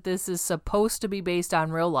fact that this is supposed to be based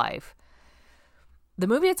on real life, the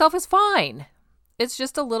movie itself is fine. It's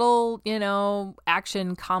just a little,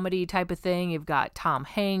 action comedy type of thing. You've got Tom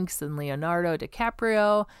Hanks and Leonardo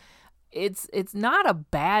DiCaprio. It's not a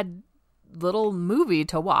bad little movie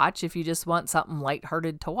to watch if you just want something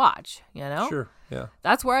lighthearted to watch, Sure, yeah.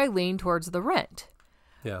 That's where I lean towards The Rent.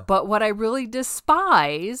 Yeah. But what I really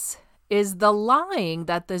despise is the lying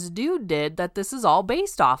that this dude did that this is all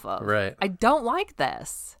based off of. Right. I don't like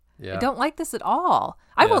this. Yeah. I don't like this at all.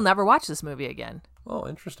 I will never watch this movie again. Oh,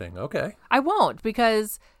 interesting. Okay. I won't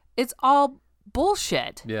because it's all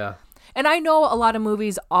bullshit. Yeah. And I know a lot of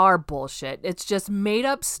movies are bullshit. It's just made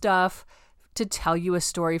up stuff to tell you a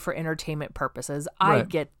story for entertainment purposes. I Right.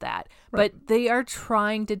 get that. Right. But they are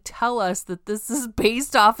trying to tell us that this is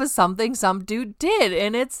based off of something some dude did,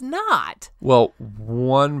 and it's not. Well,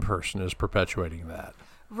 one person is perpetuating that.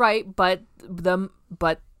 Right, but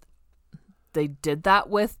they did that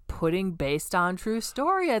with putting based on true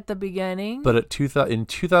story at the beginning. But in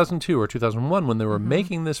 2002 or 2001, when they were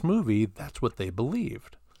making this movie, that's what they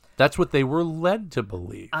believed. That's what they were led to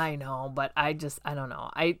believe. I know, but I don't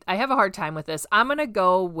know. I have a hard time with this. I'm going to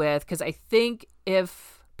go with, because I think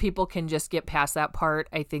if people can just get past that part,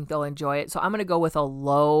 I think they'll enjoy it. So I'm going to go with a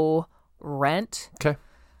low rent. Okay.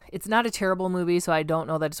 It's not a terrible movie, so I don't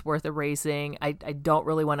know that it's worth erasing. I don't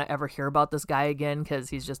really want to ever hear about this guy again because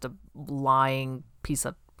he's just a lying piece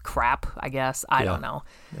of crap, I guess. I don't know.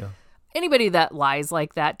 Yeah. Anybody that lies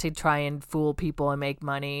like that to try and fool people and make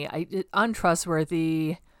money,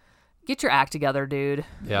 untrustworthy. Get your act together, dude.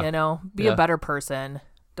 Yeah. Be a better person.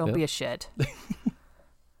 Don't be a shit.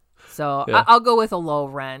 So Yeah. I'll go with a low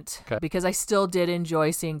rent because I still did enjoy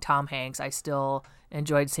seeing Tom Hanks. I still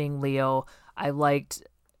enjoyed seeing Leo. I liked,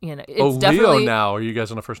 it's definitely. Leo now. Are you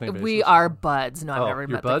guys on a first name basis? We are buds. No, I've never you're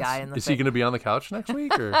met buds? the guy in the Is he going to be on the couch next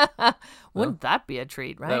week? Or? Wouldn't that be a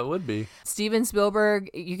treat, right? That would be. Steven Spielberg,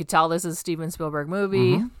 you could tell this is a Steven Spielberg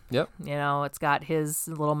movie. Mm-hmm. Yep. It's got his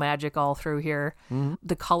little magic all through here. Mm-hmm.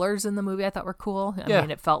 The colors in the movie I thought were cool. I mean,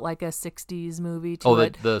 it felt like a 60s movie to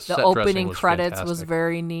it. The set opening was credits fantastic. was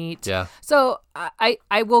very neat. Yeah. So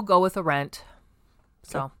I will go with a rent.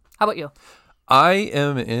 So how about you? I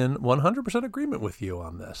am in 100% agreement with you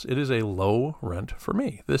on this. It is a low rent for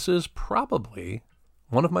me. This is probably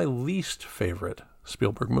one of my least favorite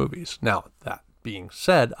Spielberg movies. Now, that being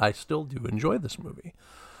said, I still do enjoy this movie.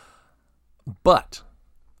 But,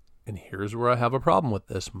 and here's where I have a problem with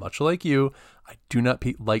this, much like you, I do not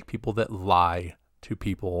like people that lie to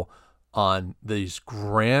people on these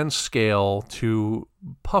grand scale to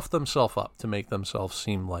puff themselves up, to make themselves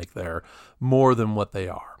seem like they're more than what they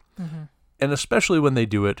are. Mm-hmm. And especially when they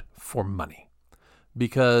do it for money.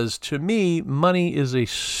 Because to me, money is a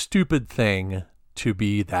stupid thing to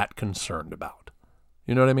be that concerned about.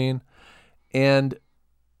 You know what I mean? And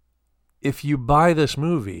if you buy this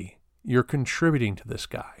movie, you're contributing to this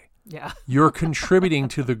guy. Yeah. You're contributing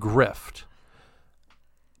to the grift.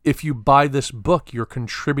 If you buy this book, you're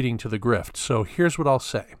contributing to the grift. So here's what I'll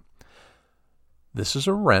say. This is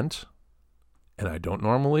a rent, and I don't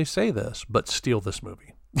normally say this, but steal this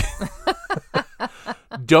movie.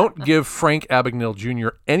 Don't give Frank Abagnale Jr.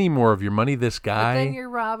 any more of your money. This guy. But then you're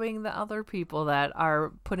robbing the other people that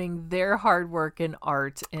are putting their hard work and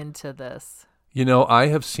art into this. I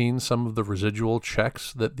have seen some of the residual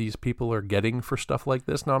checks that these people are getting for stuff like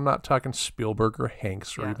this. Now, I'm not talking Spielberg or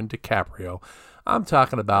Hanks or even DiCaprio. I'm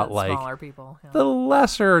talking about smaller people, the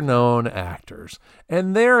lesser known actors.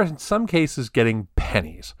 And they're in some cases getting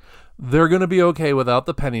pennies. They're going to be okay without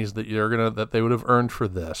the pennies that they would have earned for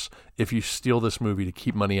this if you steal this movie to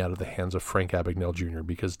keep money out of the hands of Frank Abagnale Jr.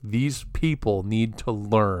 because these people need to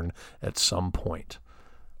learn at some point.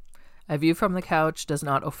 A View from the Couch does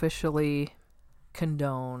not officially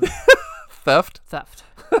condone Theft? theft.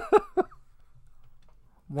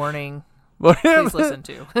 Warning. Please listen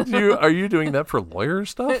to. Are you doing that for lawyer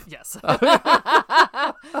stuff? Yes.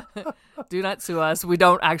 Do not sue us. We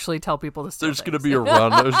don't actually tell people to steal There's going to things. be a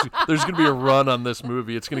run. There's going to be a run on this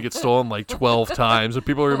movie. It's going to get stolen like 12 times. And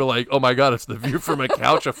people are going to be like, oh my God, it's the View from a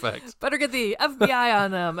Couch effect. Better get the FBI on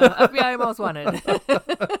them. FBI most wanted.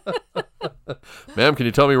 Ma'am, can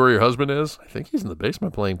you tell me where your husband is? I think he's in the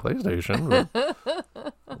basement playing PlayStation.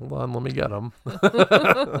 Hold on, let me get him.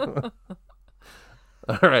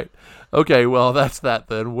 All right. Okay, well, that's that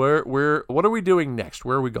then. What are we doing next?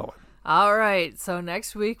 Where are we going? All right. So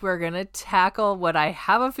next week we're going to tackle what I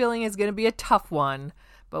have a feeling is going to be a tough one,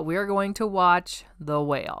 but we are going to watch The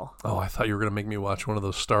Whale. Oh, I thought you were going to make me watch one of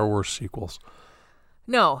those Star Wars sequels.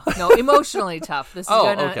 No, emotionally tough. This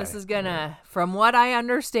is gonna, from what I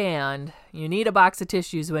understand, you need a box of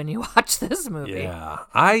tissues when you watch this movie. Yeah.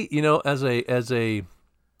 As a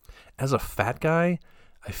fat guy,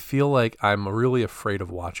 I feel like I'm really afraid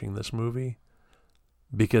of watching this movie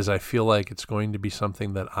because I feel like it's going to be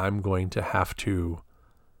something that I'm going to have to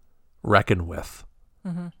reckon with.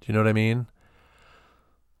 Mm-hmm. Do you know what I mean?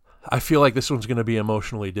 I feel like this one's going to be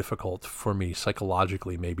emotionally difficult for me,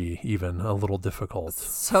 psychologically, maybe even a little difficult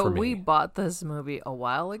for me. We bought this movie a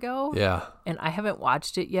while ago. Yeah. And I haven't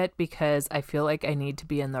watched it yet because I feel like I need to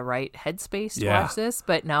be in the right headspace to watch this.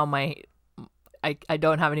 But now I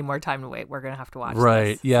don't have any more time to wait. We're going to have to watch this.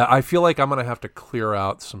 Right. Yeah. I feel like I'm going to have to clear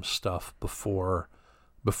out some stuff before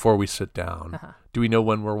we sit down. Uh-huh. Do we know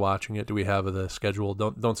when we're watching it? Do we have the schedule?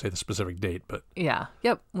 Don't say the specific date, but yeah.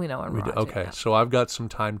 Yep. We know when we're watching okay. it. Yeah. So I've got some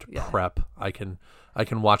time to prep. I can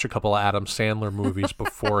watch a couple of Adam Sandler movies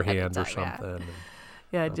beforehand or something.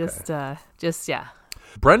 Yeah. Just.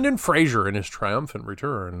 Brendan Fraser in his triumphant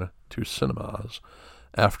return to cinemas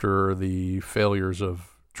after the failures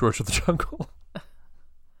of George of the Jungle.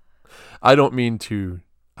 I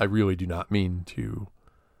really do not mean to.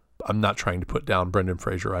 I'm not trying to put down Brendan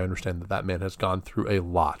Fraser. I understand that man has gone through a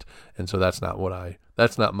lot. And so that's not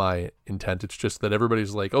my intent. It's just that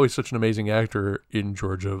everybody's like, oh, he's such an amazing actor in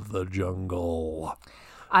George of the Jungle.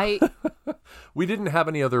 We didn't have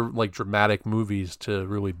any other like dramatic movies to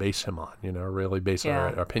really base him on, really base our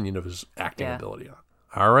opinion of his acting ability on.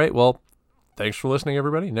 All right. Well, thanks for listening,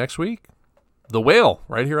 everybody. Next week, The Whale,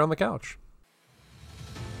 right here on the couch.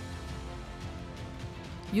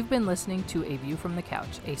 You've been listening to A View from the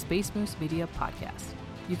Couch, a Space Moose Media podcast.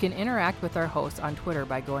 You can interact with our hosts on Twitter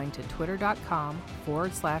by going to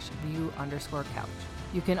twitter.com/view_couch.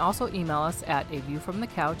 You can also email us at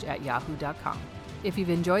aviewfromthecouch@yahoo.com. If you've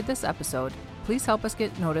enjoyed this episode, please help us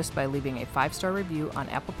get noticed by leaving a 5-star review on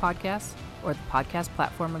Apple Podcasts or the podcast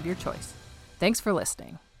platform of your choice. Thanks for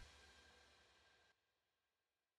listening.